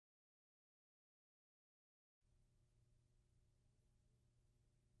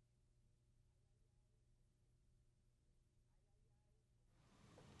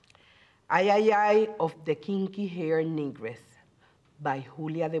Ay, ay, ay of the kinky hair negress by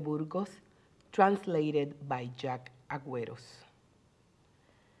Julia de Burgos, translated by Jack Agüeros.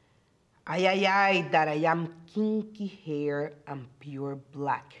 Ay, ay, ay, that I am kinky hair and pure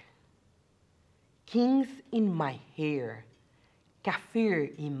black. Kings in my hair,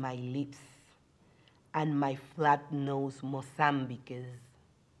 kaffir in my lips, and my flat nose Mozambiques,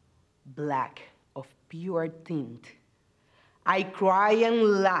 black of pure tint. I cry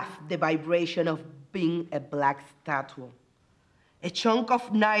and laugh the vibration of being a black statue, a chunk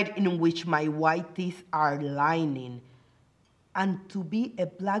of night in which my white teeth are lining, and to be a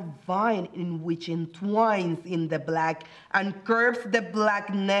black vine in which entwines in the black and curves the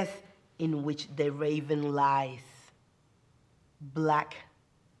blackness in which the raven lies. Black,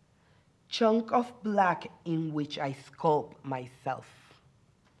 chunk of black in which I sculpt myself.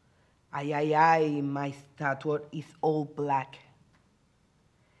 Ay, ay, ay, my statue is all black.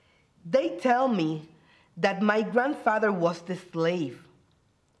 They tell me that my grandfather was the slave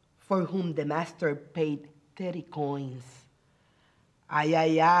for whom the master paid 30 coins. Ay,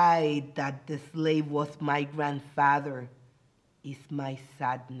 ay, ay, that the slave was my grandfather is my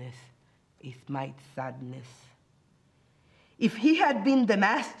sadness, is my sadness. If he had been the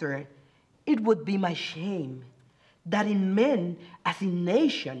master, it would be my shame that in men, as in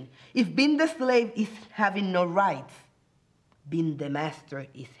nation, if being the slave is having no rights, being the master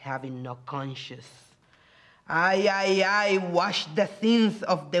is having no conscience. Ay, ay, ay, wash the sins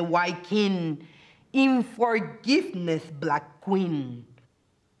of the white king in forgiveness, black queen.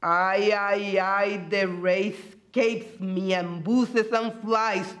 Ay, ay, ay, the race escapes me and buzzes and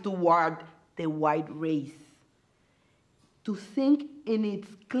flies toward the white race, to sink in its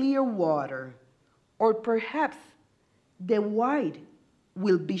clear water, or perhaps the white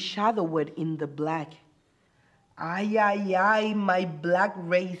will be shadowed in the black. Ay, ay, ay, my black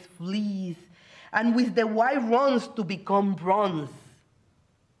race flees, and with the white runs to become bronze,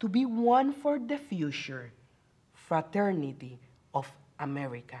 to be one for the future, fraternity of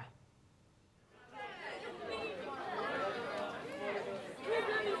America.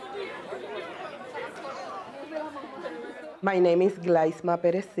 My name is Glaisma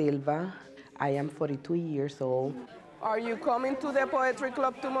Pérez-Silva. I am 42 years old. Are you coming to the poetry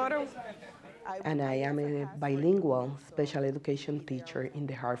club tomorrow? And I am a bilingual special education teacher in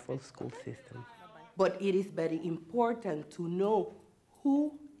the Hartford school system. But it is very important to know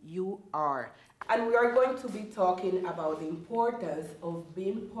who you are. And we are going to be talking about the importance of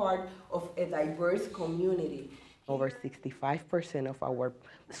being part of a diverse community. Over 65% of our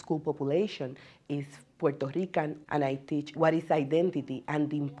school population is Puerto Rican, and I teach what is identity and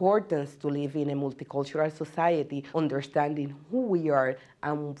the importance to live in a multicultural society, understanding who we are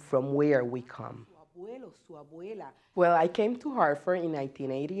and from where we come. Well, I came to Hartford in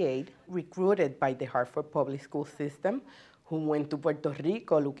 1988, recruited by the Hartford public school system, who went to Puerto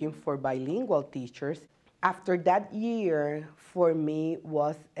Rico looking for bilingual teachers. After that year, for me,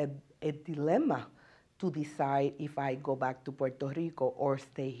 was a dilemma to decide if I go back to Puerto Rico or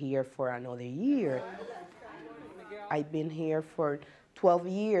stay here for another year. I've been here for 12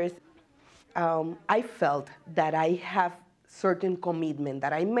 years. I felt that I have certain commitment,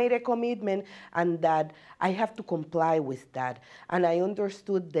 that I made a commitment and that I have to comply with that. And I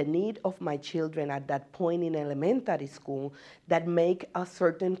understood the need of my children at that point in elementary school that make a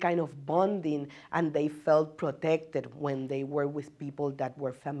certain kind of bonding, and they felt protected when they were with people that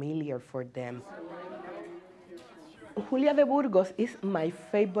were familiar for them. Julia de Burgos is my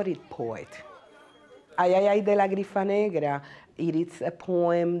favorite poet. Ay, ay, ay de la Grifa Negra, it is a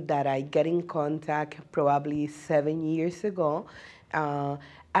poem that I get in contact probably 7 years ago,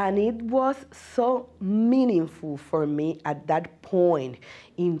 and it was so meaningful for me at that point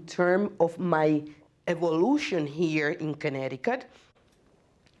in terms of my evolution here in Connecticut.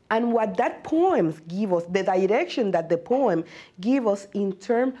 And what that poem gives us, the direction that the poem gives us in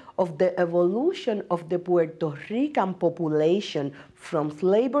terms of the evolution of the Puerto Rican population from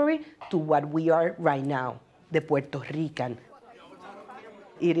slavery to what we are right now, the Puerto Rican.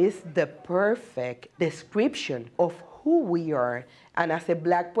 It is the perfect description of who we are. And as a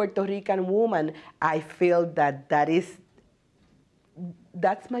Black Puerto Rican woman, I feel that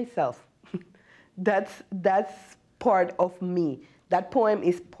that's myself. that's part of me. That poem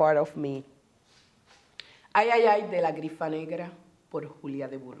is part of me. Ay, ay, ay de la Grifa Negra por Julia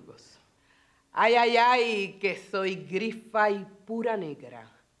de Burgos. Ay, ay, ay, que soy grifa y pura negra.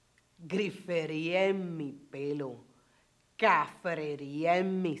 Grifería en mi pelo, cafrería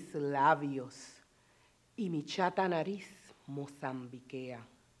en mis labios y mi chata nariz mozambiquea.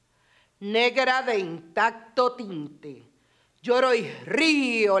 Negra de intacto tinte, Lloro y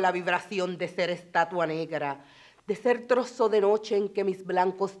río la vibración de ser estatua negra, de ser trozo de noche en que mis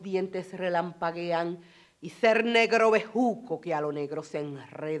blancos dientes relampaguean y ser negro bejuco que a lo negro se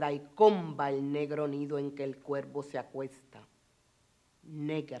enreda y comba el negro nido en que el cuervo se acuesta.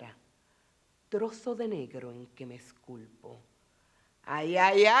 Negra, trozo de negro en que me esculpo. Ay,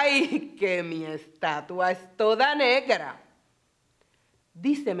 ay, ay, que mi estatua es toda negra.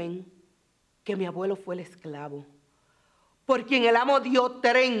 Dícemen que mi abuelo fue el esclavo, por quien el amo dio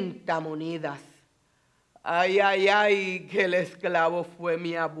 30 monedas. Ay, ay, ay, que el esclavo fue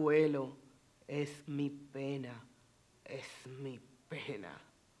mi abuelo. Es mi pena, es mi pena.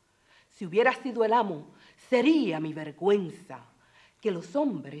 Si hubiera sido el amo, sería mi vergüenza que los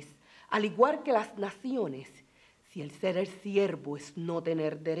hombres, al igual que las naciones, si el ser el siervo es no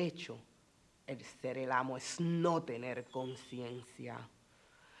tener derecho, el ser el amo es no tener conciencia.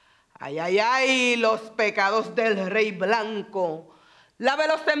 Ay, ay, ay, los pecados del rey blanco,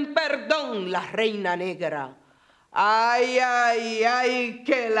 lávelos en perdón, la reina negra. Ay, ay, ay,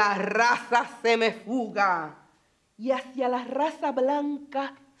 que la raza se me fuga y hacia la raza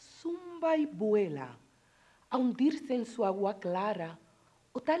blanca zumba y vuela, a hundirse en su agua clara,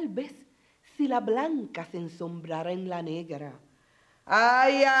 o tal vez si la blanca se ensombrara en la negra.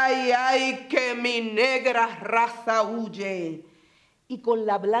 Ay, ay, ay, que mi negra raza huye y con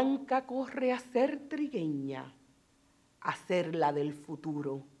la blanca corre a ser trigueña, a ser la del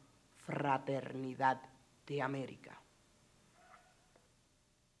futuro, fraternidad de América.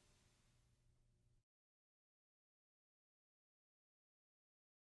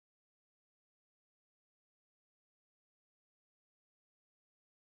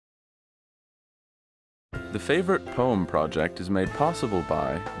 The Favorite Poem Project is made possible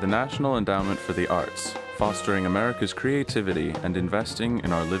by the National Endowment for the Arts, fostering America's creativity and investing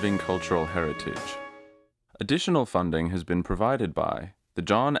in our living cultural heritage. Additional funding has been provided by the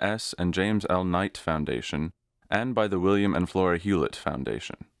John S. and James L. Knight Foundation and by the William and Flora Hewlett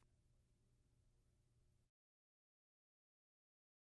Foundation.